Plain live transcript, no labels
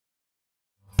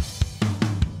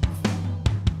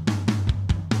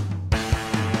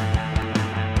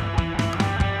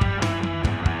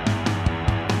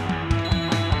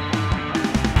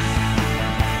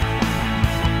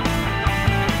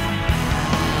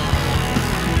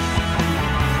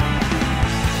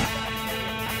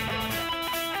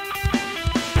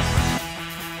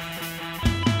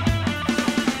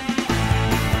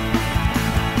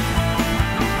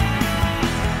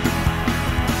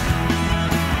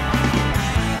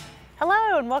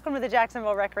welcome to the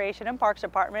Jacksonville Recreation and Parks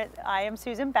Department. I am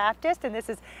Susan Baptist, and this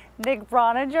is Nick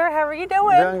Broninger. How are you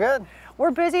doing? Doing good.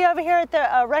 We're busy over here at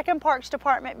the Rec and Parks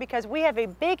Department because we have a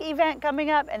big event coming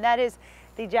up, and that is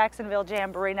the Jacksonville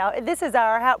Jamboree. Now, this is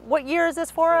our, what year is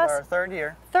this for us? Our third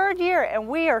year. Third year, and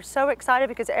we are so excited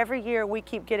because every year we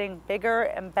keep getting bigger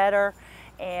and better,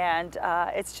 and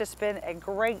it's just been a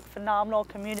great, phenomenal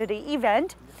community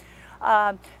event.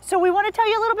 So we want to tell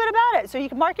you a little bit about it. So you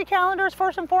can mark your calendars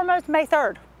first and foremost, May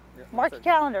 3rd. Mark your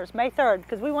calendars, May 3rd,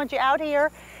 because we want you out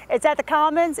here. It's at the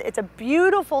Commons. It's a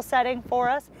beautiful setting for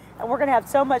us, and we're going to have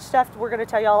so much stuff we're going to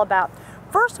tell you all about.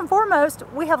 First and foremost,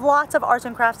 we have lots of arts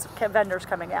and crafts vendors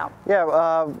coming out. Yeah,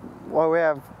 well, we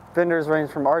have vendors range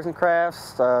from arts and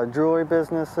crafts, jewelry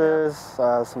businesses,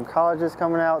 some colleges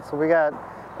coming out. So we got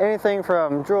anything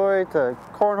from jewelry to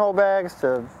cornhole bags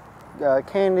to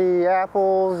candy,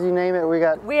 apples, you name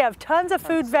it. We have tons of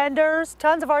food vendors,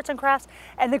 tons of arts and crafts,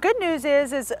 and the good news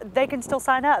is they can still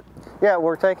sign up. Yeah,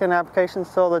 we're taking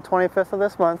applications till the 25th of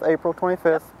this month, April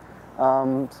 25th.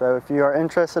 So if you are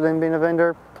interested in being a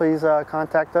vendor, please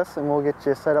contact us and we'll get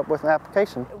you set up with an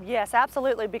application. Yes,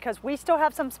 absolutely, because we still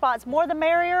have some spots. More the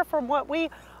merrier from what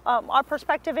our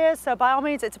perspective is, so by all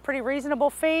means it's a pretty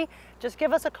reasonable fee. Just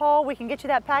give us a call, we can get you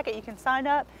that packet, you can sign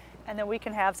up, and then we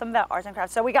can have some of that arts and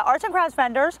crafts. So we got arts and crafts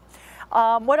vendors.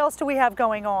 What else do we have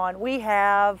going on? We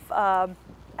have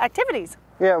activities.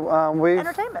 Yeah,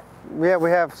 entertainment. Yeah,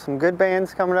 we have some good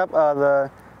bands coming up.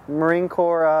 The Marine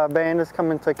Corps band is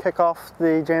coming to kick off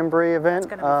the Jamboree event. It's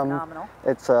going to be phenomenal.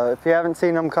 It's if you haven't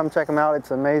seen them, come check them out. It's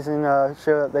an amazing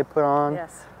show that they put on.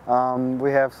 Yes.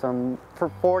 We have some for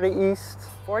 40 East.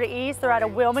 40 East. They're out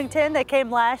of Wilmington. They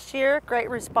came last year. Great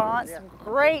response.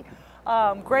 Yeah.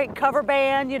 Great cover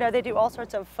band. You know, they do all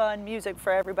sorts of fun music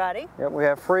for everybody. Yep, we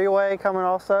have Freeway coming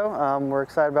also. We're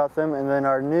excited about them. And then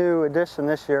our new addition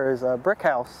this year is Brick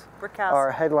House. Brick House.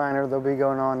 Our headliner. They'll be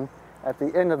going on at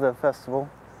the end of the festival.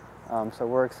 So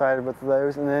we're excited with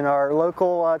those. And then our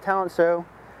local talent show.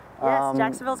 Yes,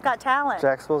 Jacksonville's Got Talent.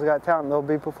 Jacksonville's Got Talent. They'll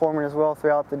be performing as well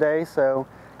throughout the day. So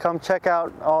come check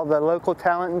out all the local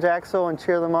talent in Jacksonville and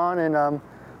cheer them on and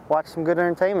watch some good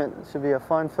entertainment. It should be a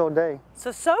fun-filled day.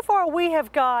 So far we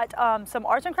have got some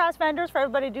arts and crafts vendors for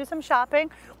everybody to do some shopping.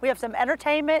 We have some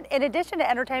entertainment. In addition to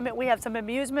entertainment, we have some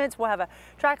amusements. We'll have a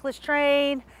trackless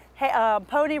train,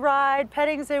 pony ride,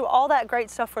 petting zoo, all that great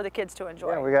stuff for the kids to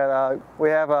enjoy. Yeah, we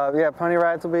have pony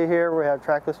rides will be here. We have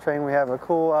trackless train. We have a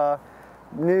cool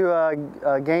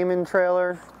new gaming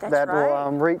trailer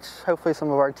will reach hopefully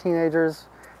some of our teenagers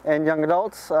and young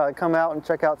adults. Come out and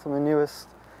check out some of the newest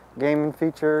gaming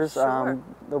features. Sure.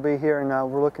 They'll be here, and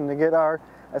we're looking to get a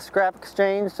scrap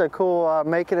exchange, a cool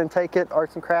make it and take it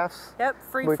arts and crafts. Yep,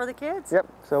 free for the kids. Yep,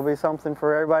 so it'll be something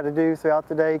for everybody to do throughout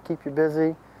the day, keep you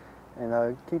busy,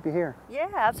 and keep you here. Yeah,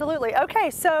 absolutely.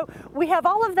 Okay, so we have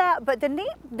all of that, but the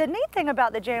neat thing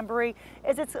about the Jamboree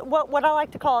is it's what I like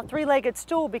to call a three-legged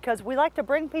stool, because we like to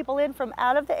bring people in from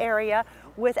out of the area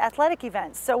with athletic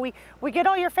events. So we get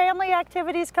all your family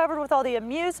activities covered with all the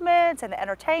amusements and the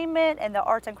entertainment and the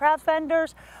arts and crafts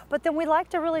vendors, but then we like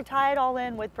to really tie it all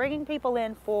in with bringing people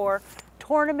in for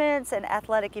tournaments and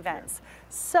athletic events.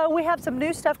 So we have some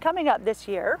new stuff coming up this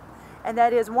year. And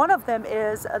that is, one of them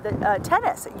is the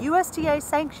tennis, USTA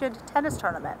sanctioned tennis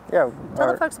tournament. Yeah.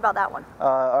 Tell the folks about that one.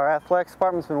 Our athletics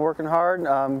department's been working hard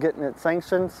getting it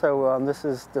sanctioned. So this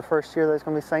is the first year that it's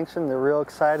going to be sanctioned. They're real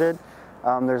excited.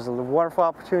 There's wonderful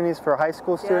opportunities for high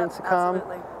school students to come.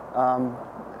 Absolutely.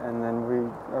 And then we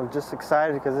are just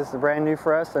excited because this is brand new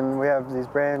for us, and we have these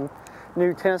brand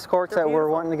new tennis courts that we're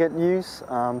wanting to get use.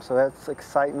 So that's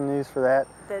exciting news for that.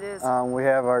 That is. We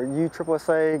have our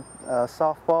USSSA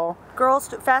softball. Girls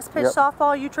fast pitch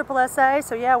softball, USSSA.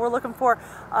 So yeah, we're looking for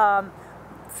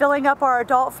filling up our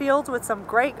adult fields with some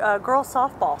great girls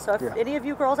softball. So if any of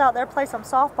you girls out there play some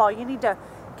softball, you need to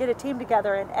get a team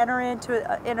together and enter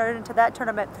into that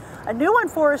tournament. A new one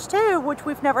for us too, which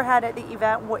we've never had at the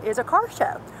event, is a car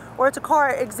show, or it's a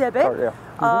car exhibit.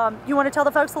 You want to tell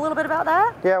the folks a little bit about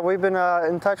that? Yeah, we've been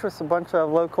in touch with a bunch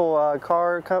of local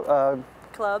car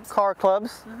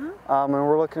clubs, and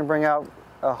we're looking to bring out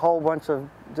a whole bunch of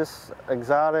just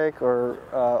exotic or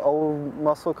old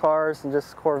muscle cars and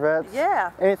just Corvettes.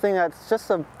 Yeah. Anything that's just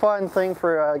a fun thing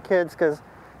for kids, because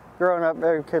growing up,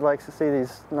 every kid likes to see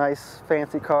these nice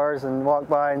fancy cars and walk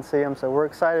by and see them. So we're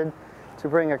excited to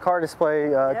bring a car display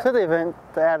to the event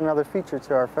to add another feature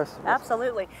to our festival.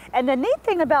 Absolutely. And the neat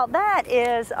thing about that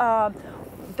is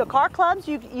the car clubs,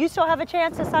 you still have a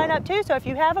chance to sign up too. So if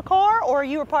you have a car or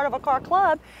you are part of a car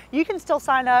club, you can still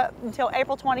sign up until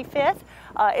April 25th.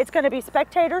 It's going to be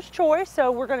spectator's choice,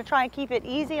 so we're going to try and keep it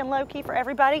easy and low key for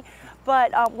everybody.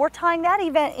 but we're tying that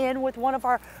event in with one of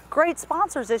our great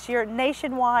sponsors this year,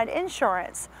 Nationwide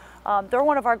Insurance. They're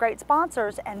one of our great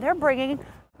sponsors, and they're bringing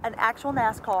an actual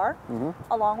NASCAR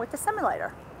along with the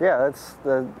simulator. Yeah, that's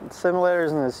the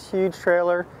simulator's in this huge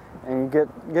trailer, and get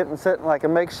and sit in like a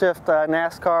makeshift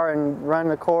NASCAR and run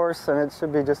the course, and it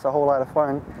should be just a whole lot of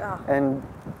fun. Oh. And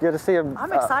get to see a.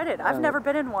 I'm excited. I've never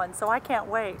been in one, so I can't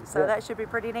wait. So that should be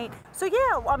pretty neat. So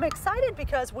yeah, I'm excited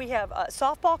because we have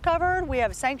softball covered. We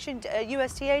have sanctioned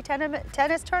USTA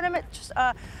tennis tournament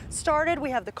started. We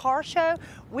have the car show.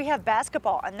 We have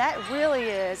basketball, and that really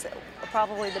is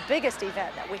probably the biggest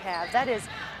event that we have. That is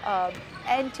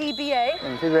NTBA.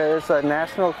 NTBA is a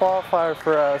national qualifier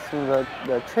for some of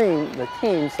the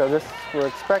teams. So we're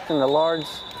expecting a large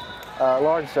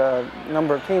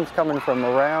number of teams coming from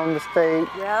around the state,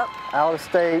 out of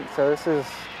state. So this is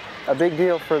a big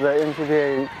deal for the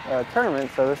NTBA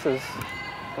tournament. So this is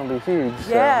going to be huge.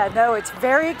 Yeah, no, it's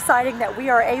very exciting that we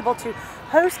are able to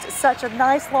host such a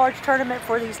nice large tournament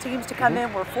for these teams to come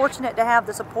in. We're fortunate to have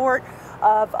the support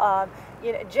of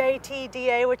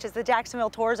JTDA, which is the Jacksonville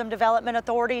Tourism Development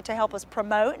Authority, to help us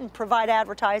promote and provide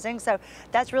advertising. So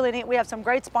that's really neat. We have some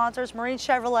great sponsors, Marine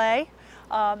Chevrolet.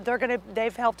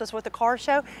 They've helped us with the car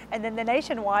show, and then the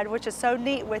Nationwide, which is so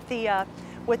neat with the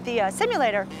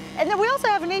simulator. And then we also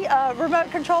have neat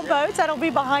remote control boats that'll be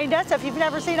behind us. So if you've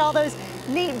never seen all those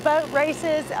neat boat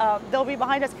races, they'll be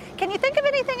behind us. Can you think of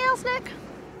anything else, Nick?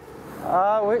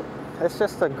 It's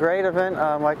just a great event.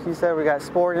 Like you said, we got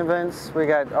sporting events, we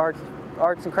got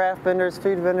arts and craft vendors,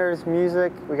 food vendors,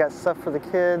 music. We got stuff for the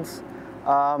kids.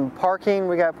 Parking.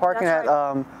 We got parking at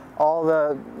all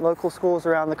the local schools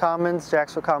around the Commons,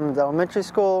 Jacksonville Commons Elementary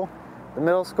School, the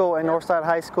middle school, and Northside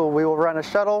High School. We will run a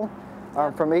shuttle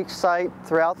from each site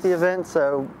throughout the event,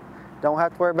 so don't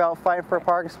have to worry about fighting for a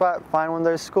parking spot. Find one of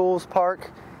those schools,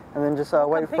 park, and then just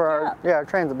wait for our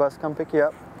transit bus to come pick you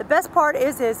up. The best part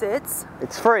is it's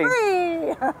free. Free.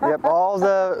 Yep, all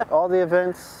the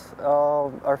events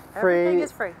are free. Everything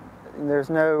is free. There's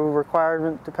no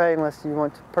requirement to pay unless you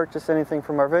want to purchase anything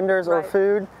from our vendors or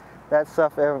food. That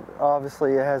stuff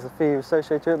obviously has a fee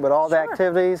associated to it, but all the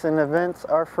activities and events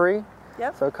are free.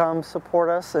 Yep. So come support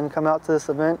us and come out to this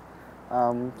event.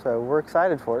 So we're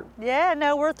excited for it. Yeah,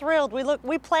 no, we're thrilled.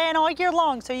 We plan all year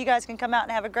long so you guys can come out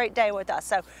and have a great day with us.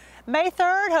 So May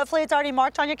 3rd, hopefully it's already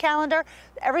marked on your calendar.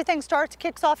 Everything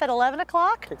kicks off at 11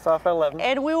 o'clock. Kicks off at 11.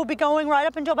 And we will be going right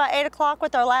up until about 8 o'clock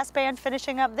with our last band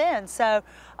finishing up then. So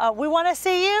we want to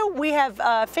see you. We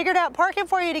have figured out parking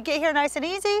for you to get here nice and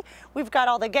easy. We've got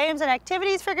all the games and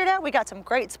activities figured out. We got some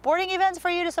great sporting events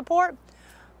for you to support.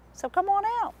 So come on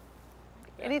out.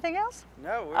 Anything else?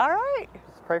 No. All right.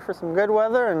 Just pray for some good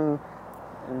weather and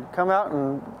come out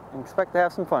and expect to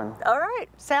have some fun. All right,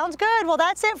 sounds good. Well,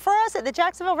 that's it for us at the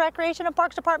Jacksonville Recreation and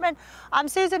Parks Department. I'm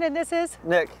Susan and this is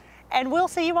Nick. And we'll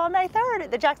see you on May 3rd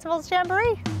at the Jacksonville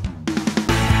Jamboree.